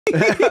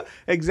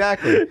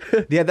Exactly.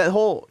 Yeah, that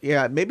whole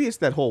maybe it's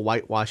that whole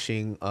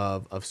whitewashing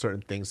of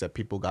certain things that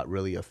people got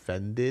really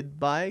offended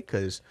by,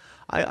 because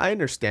I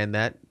understand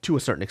that to a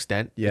certain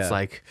extent. Yeah. It's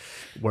like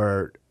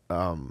where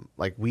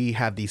like we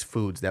have these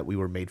foods that we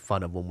were made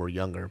fun of when we're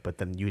younger, but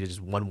then you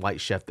just one white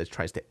chef that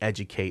tries to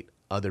educate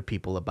other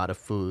people about a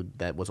food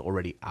that was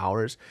already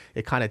ours.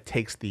 It kind of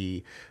takes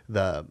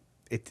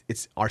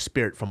it's our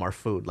spirit from our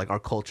food, like our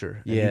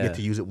culture, and you get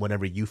to use it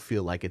whenever you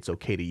feel like it's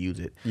okay to use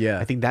it. Yeah.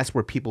 I think that's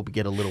where people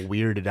get a little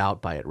weirded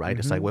out by it, right?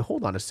 It's like, well,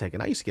 hold on a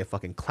second. I used to get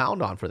fucking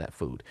clowned on for that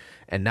food,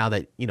 and now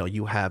that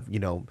you have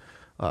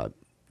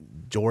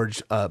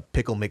George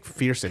Pickle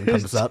McPherson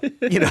comes up,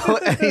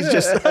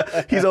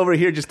 and he's over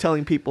here just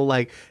telling people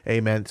like,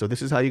 hey man, so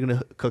this is how you're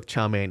gonna cook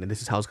chow mein, and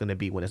this is how it's gonna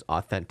be when it's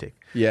authentic.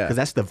 Yeah, because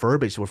that's the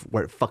verbiage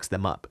where it fucks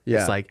them up.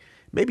 Yeah, it's like,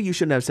 maybe you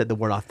shouldn't have said the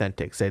word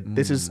authentic. Said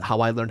this is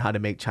how I learned how to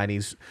make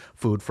Chinese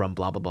food from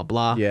blah blah blah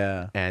blah.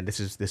 Yeah, and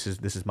this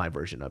is my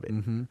version of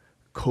it.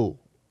 Cool.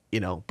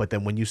 But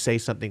then when you say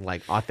something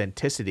like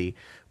authenticity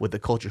with the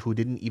culture who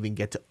didn't even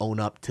get to own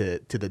up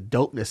to the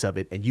dopeness of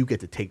it, and you get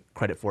to take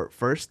credit for it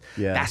first,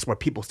 that's where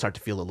people start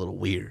to feel a little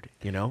weird,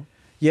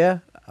 Yeah,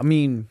 I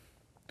mean,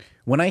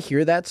 when I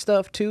hear that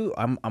stuff too,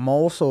 I'm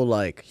also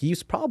like,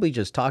 he's probably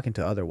just talking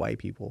to other white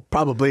people.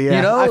 Probably,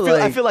 yeah.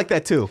 I feel like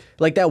that too.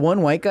 Like that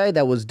one white guy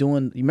that was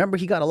doing, you remember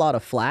he got a lot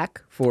of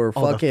flack for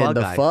fucking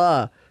the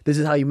pho. This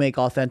is how you make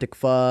authentic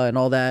pho and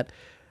all that.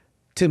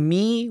 To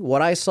me,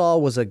 what I saw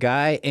was a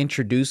guy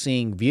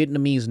introducing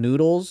Vietnamese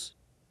noodles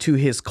to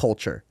his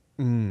culture.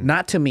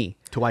 Not to me.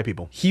 To white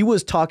people. He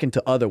was talking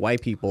to other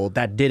white people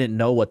that didn't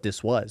know what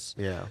this was.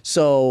 Yeah.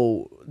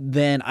 So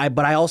then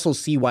but I also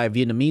see why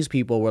Vietnamese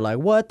people were like,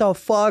 what the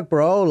fuck,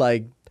 bro?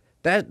 Like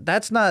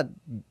that's not,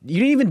 you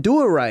didn't even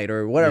do it right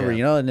or whatever,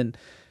 And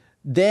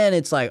then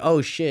it's like,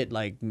 oh shit,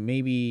 like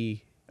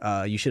maybe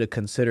you should have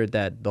considered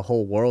that the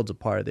whole world's a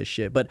part of this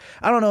shit. But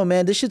I don't know,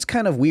 man. This shit's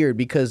kind of weird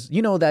because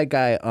that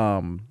guy,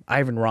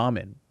 Ivan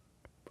Ramen.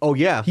 Oh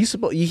yeah,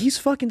 he's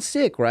fucking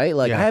sick, right?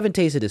 Like I haven't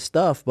tasted his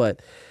stuff,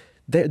 but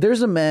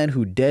there's a man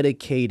who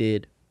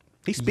dedicated.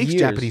 He speaks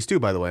Japanese too,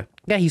 by the way.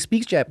 Yeah, he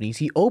speaks Japanese.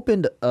 He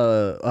opened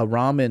a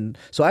ramen.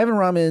 So Ivan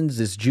Ramen's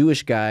this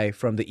Jewish guy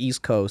from the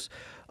East Coast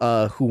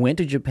who went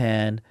to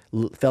Japan,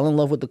 fell in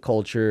love with the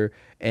culture,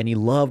 and he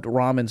loved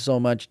ramen so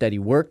much that he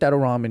worked at a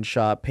ramen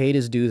shop, paid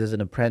his dues as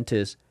an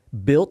apprentice,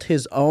 built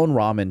his own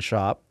ramen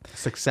shop.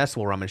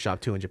 Successful ramen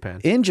shop too in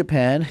Japan. In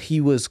Japan, he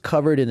was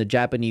covered in the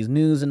Japanese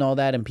news and all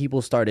that, and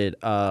people started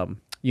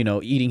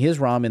eating his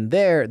ramen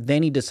there.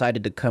 Then he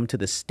decided to come to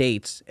the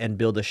States and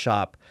build a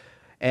shop.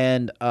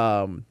 And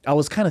I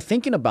was kind of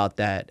thinking about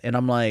that, and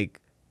I'm like,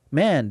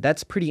 man,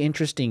 that's pretty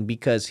interesting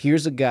because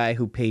here's a guy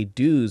who paid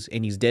dues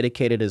and he's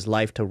dedicated his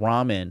life to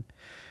ramen.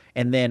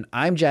 And then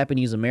I'm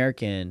Japanese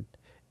American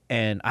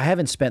and I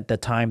haven't spent the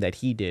time that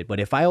he did. But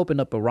if I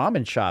open up a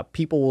ramen shop,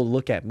 people will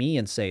look at me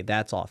and say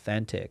that's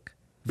authentic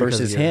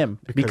versus him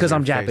because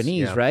I'm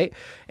Japanese, right?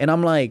 And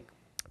I'm like,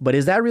 but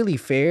is that really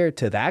fair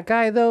to that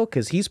guy though?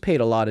 Because he's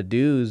paid a lot of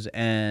dues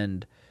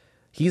and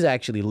he's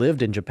actually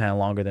lived in Japan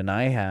longer than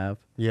I have.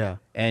 Yeah.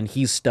 And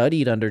he's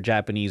studied under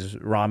Japanese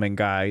ramen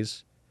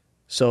guys.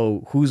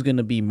 So who's going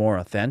to be more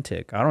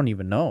authentic? I don't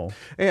even know.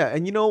 Yeah,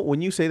 and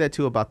when you say that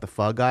too about the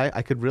pho guy,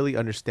 I could really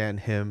understand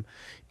him.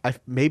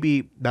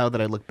 Maybe now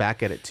that I look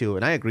back at it too,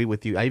 and I agree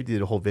with you. I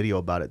did a whole video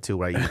about it too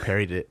where I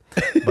parodied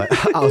it. But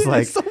I was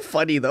like... It's so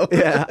funny though.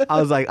 Yeah, I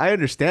was like, I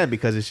understand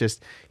because it's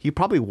just, he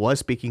probably was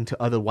speaking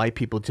to other white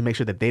people to make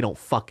sure that they don't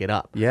fuck it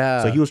up.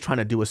 Yeah. So he was trying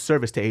to do a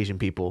service to Asian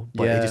people,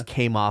 but it just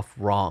came off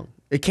wrong.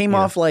 It came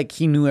off like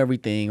he knew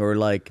everything or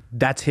like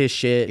that's his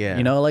shit. Yeah.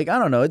 Like I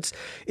don't know. It's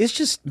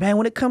just, man,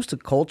 when it comes to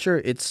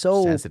culture, it's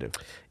so sensitive.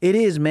 It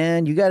is,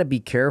 man. You got to be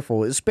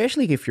careful,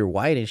 especially if you're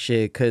white and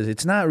shit, because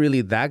it's not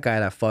really that guy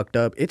that fucked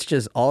up. It's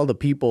just all the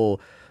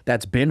people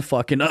that's been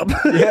fucking up.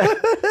 Yeah.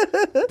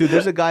 Dude,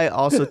 there's a guy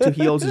also too.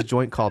 He owns his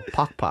joint called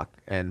Pak Pak,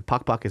 and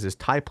Pak Pak is his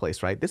Thai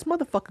place, right? This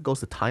motherfucker goes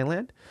to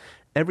Thailand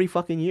every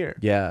fucking year.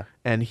 Yeah.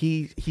 And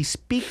he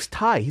speaks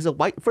Thai. He's a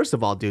white. First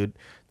of all, dude,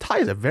 Thai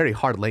is a very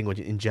hard language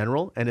in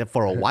general. And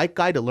for a white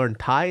guy to learn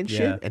Thai and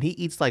shit, and he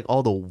eats like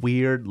all the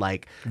weird,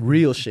 like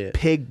real shit,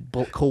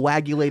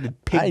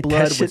 coagulated pig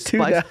blood with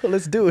spice.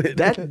 Let's do it.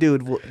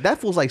 That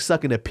fool's like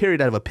sucking a period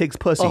out of a pig's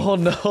pussy. Oh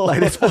no! Like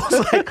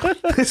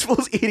this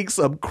fool's eating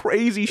some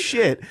crazy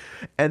shit.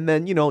 And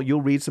then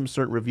you'll read some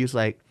certain reviews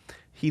like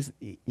he's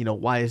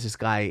why is this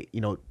guy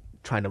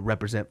trying to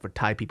represent for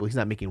Thai people? He's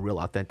not making real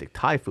authentic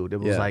Thai food. It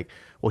was like,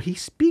 well, he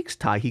speaks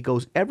Thai. He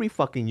goes every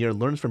fucking year,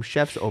 learns from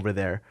chefs over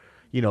there,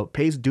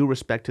 pays due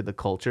respect to the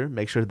culture,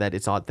 make sure that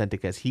it's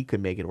authentic as he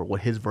could make it or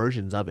what his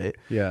versions of it.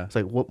 Yeah. It's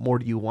like, what more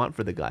do you want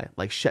for the guy?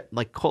 Like,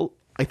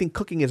 I think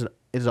cooking is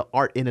an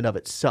art in and of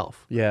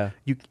itself. Yeah.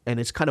 And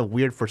it's kind of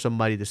weird for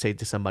somebody to say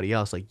to somebody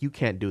else, like, you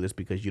can't do this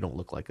because you don't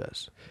look like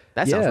us.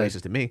 That sounds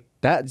racist to me.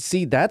 That's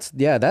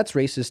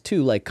racist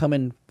too. Like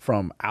coming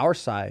from our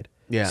side.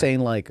 Yeah. Saying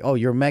like, oh,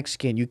 you're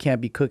Mexican, you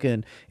can't be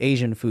cooking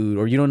Asian food,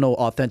 or you don't know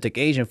authentic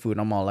Asian food. And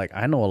I'm all like,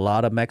 I know a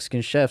lot of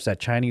Mexican chefs at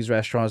Chinese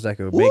restaurants that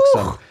could make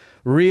some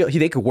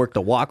They could work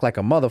the walk like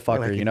a motherfucker,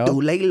 Like, you know.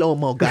 Dule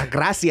lomo,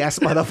 gracias,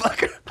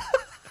 motherfucker.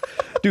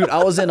 Dude,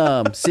 I was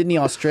in Sydney,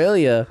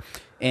 Australia,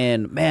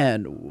 and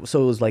man,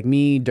 so it was like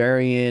me,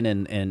 Darian,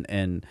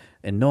 and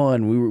Noah,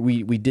 and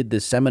we did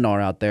this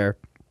seminar out there,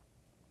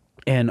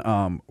 and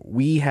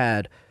we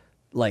had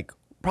like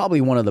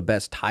probably one of the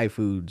best Thai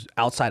foods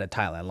outside of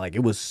Thailand. Like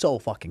it was so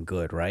fucking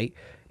good, right?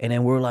 And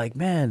then we're like,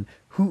 man,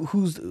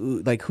 who's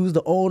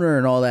the owner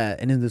and all that?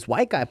 And then this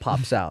white guy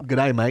pops out. Good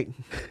eye, mate.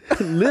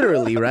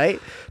 Literally, right?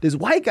 This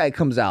white guy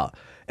comes out,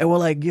 and we're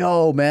like,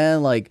 yo,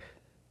 man, like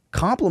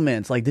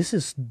compliments. Like this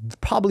is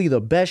probably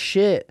the best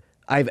shit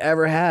I've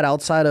ever had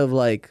outside of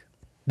like.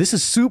 This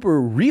is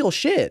super real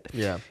shit.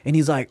 Yeah. And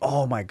he's like,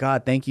 oh my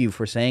God, thank you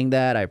for saying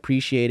that. I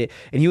appreciate it.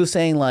 And he was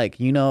saying like,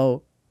 you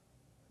know,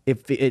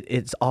 if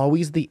it's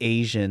always the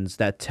Asians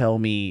that tell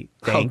me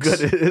thanks. How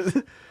good it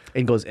is.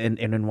 And goes, and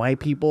in white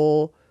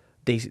people,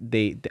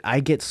 I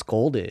get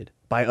scolded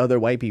by other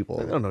white people.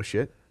 I don't know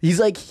shit. He's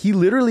like, he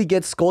literally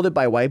gets scolded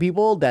by white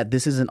people that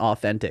this isn't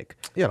authentic.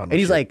 Yeah, I don't know and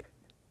he's shit. like,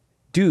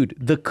 dude,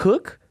 the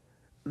cook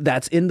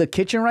that's in the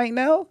kitchen right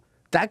now,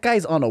 that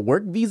guy's on a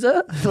work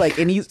visa. Like,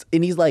 and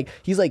he's like,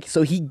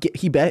 so he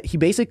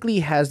basically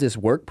has this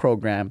work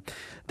program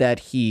that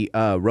he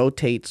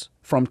rotates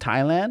from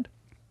Thailand.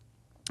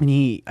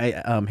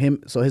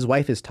 And so his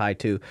wife is Thai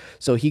too.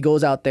 So he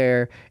goes out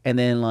there, and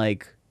then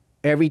like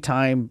every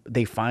time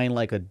they find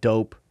like a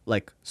dope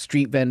like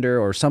street vendor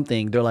or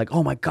something, they're like,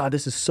 oh my God,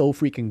 this is so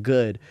freaking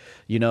good,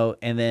 you know?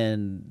 And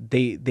then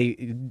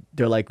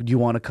they're like, do you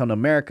want to come to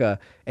America?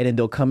 And then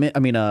they'll come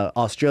in,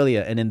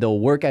 Australia, and then they'll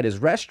work at his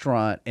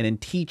restaurant and then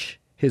teach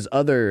his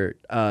other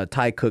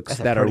Thai cooks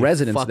that are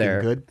residents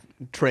there. Good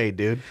trade,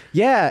 dude.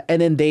 Yeah,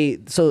 and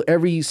then so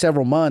every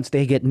several months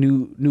they get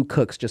new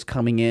cooks just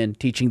coming in,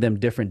 teaching them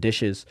different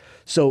dishes.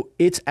 So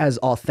it's as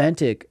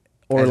authentic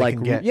or As it like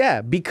can get.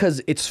 yeah,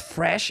 because it's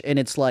fresh, and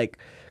it's like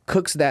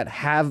cooks that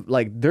have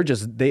like they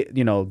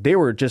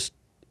were just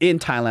in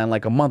Thailand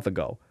like a month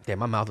ago. Yeah,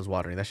 my mouth is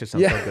watering. That shit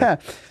sounds so good.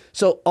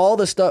 So all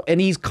the stuff, and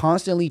he's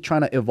constantly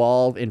trying to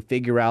evolve and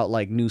figure out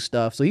like new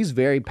stuff. So he's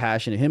very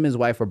passionate. Him and his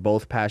wife are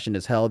both passionate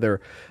as hell.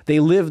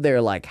 They live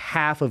there like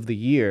half of the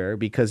year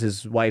because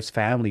his wife's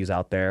family's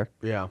out there.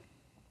 Yeah.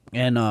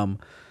 And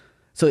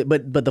so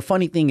but the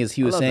funny thing is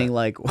he was saying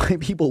like white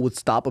people would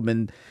stop him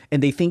and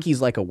they think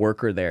he's like a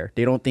worker there.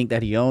 They don't think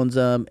that he owns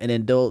them, and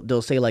then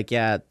they'll say like,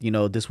 yeah, you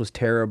know, this was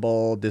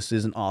terrible, this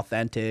isn't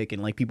authentic,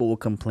 and like people will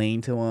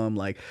complain to him,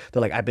 like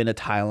they're like, I've been to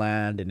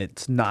Thailand and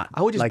it's not.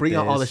 I would just like bring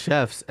out all the this.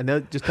 chefs, and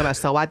they'll just come out,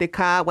 Sawadee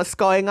ka, what's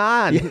going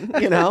on?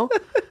 You know?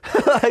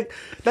 Like,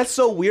 that's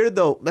so weird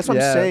though. That's what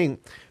I'm saying.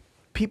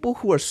 People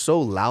who are so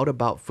loud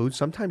about food,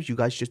 sometimes you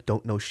guys just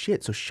don't know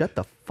shit. So shut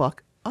the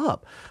fuck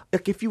up.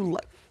 Like if you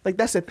like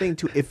that's the thing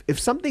too. If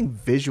something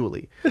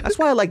visually, that's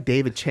why I like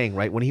David Chang,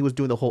 right? When he was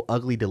doing the whole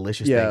ugly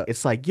delicious thing,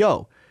 it's like,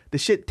 yo, the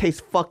shit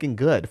tastes fucking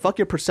good. Fuck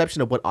your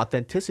perception of what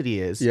authenticity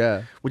is.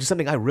 Yeah. Which is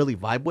something I really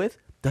vibe with.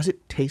 Does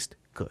it taste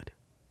good?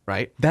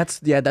 Right?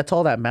 That's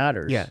all that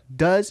matters. Yeah.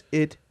 Does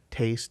it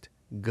taste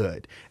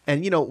good?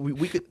 And, you know,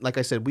 we could, like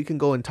I said, we can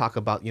go and talk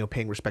about, you know,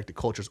 paying respect to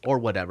cultures or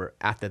whatever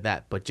after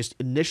that. But just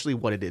initially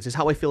what it is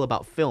how I feel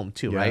about film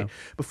too, right?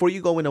 Before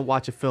you go in and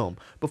watch a film,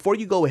 before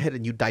you go ahead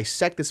and you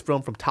dissect this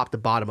film from top to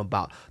bottom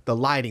about the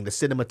lighting, the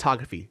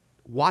cinematography,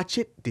 watch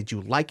it. Did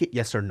you like it?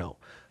 Yes or no?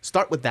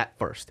 Start with that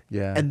first.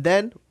 Yeah. And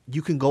then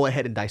you can go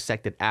ahead and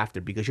dissect it after,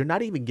 because you're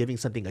not even giving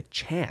something a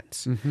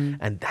chance.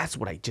 And that's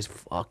what I just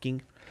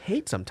fucking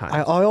hate sometimes.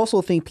 I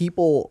also think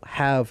people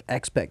have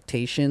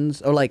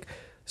expectations, or like,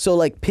 so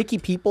like picky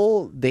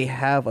people, they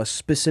have a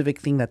specific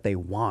thing that they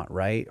want,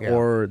 right? Yeah.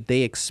 Or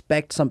they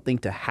expect something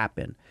to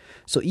happen.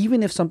 So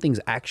even if something's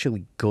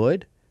actually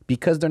good,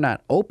 because they're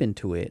not open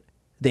to it,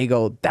 they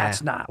go,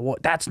 that's not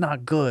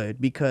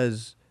good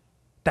because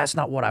that's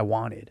not what I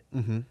wanted.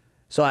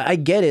 So I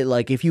get it.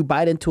 Like if you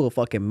bite into a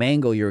fucking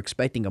mango, you're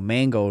expecting a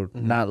mango,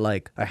 not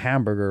like a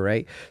hamburger,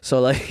 right?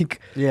 So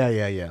like,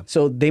 yeah.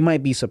 so they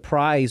might be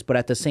surprised, but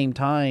at the same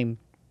time,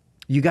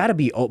 you got to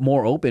be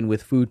more open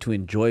with food to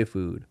enjoy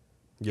food.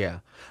 Yeah.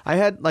 I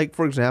had, like,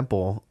 for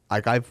example,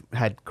 like I've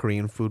had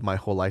Korean food my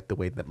whole life the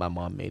way that my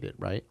mom made it,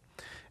 right?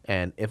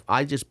 And if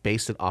I just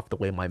based it off the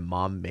way my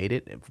mom made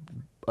it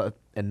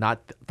and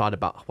not thought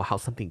about how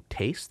something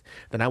tastes,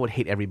 then I would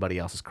hate everybody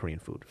else's Korean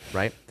food,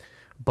 right?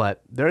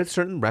 But there are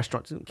certain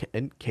restaurants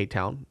in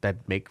K-Town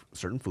that make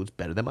certain foods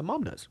better than my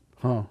mom does.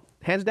 Huh.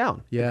 Hands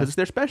down. Yeah. Because it's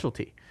their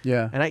specialty.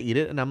 Yeah. And I eat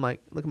it, and I'm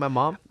like, look at my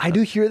mom. I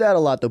do hear that a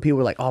lot, though. People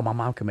are like, oh, my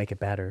mom can make it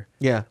better.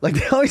 Yeah. Like,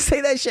 they always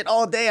say that shit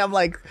all day. I'm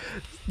like,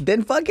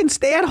 then fucking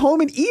stay at home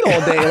and eat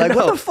all day. Like,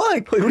 what the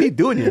fuck? Like, what are you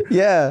doing here?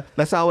 Yeah.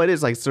 That's how it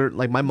is.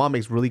 Like my mom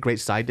makes really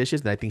great side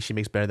dishes that I think she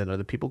makes better than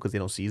other people because they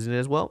don't season it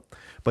as well.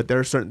 But there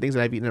are certain things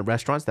that I've eaten at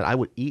restaurants that I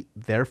would eat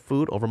their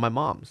food over my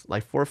mom's,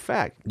 like for a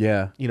fact.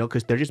 Yeah. You know,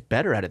 because they're just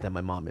better at it than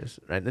my mom is,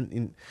 right?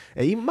 And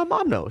even my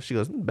mom knows. She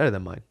goes, better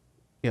than mine.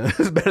 You know,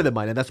 it's better than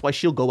mine. And that's why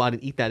she'll go out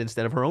and eat that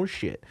instead of her own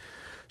shit.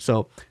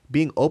 So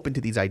being open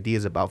to these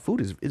ideas about food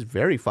is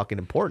very fucking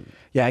important.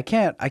 Yeah, I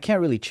can't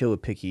really chill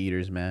with picky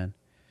eaters, man.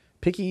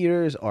 picky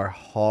eaters are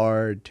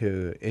hard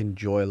to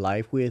enjoy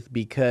life with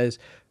because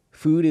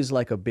food is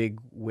like a big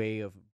way of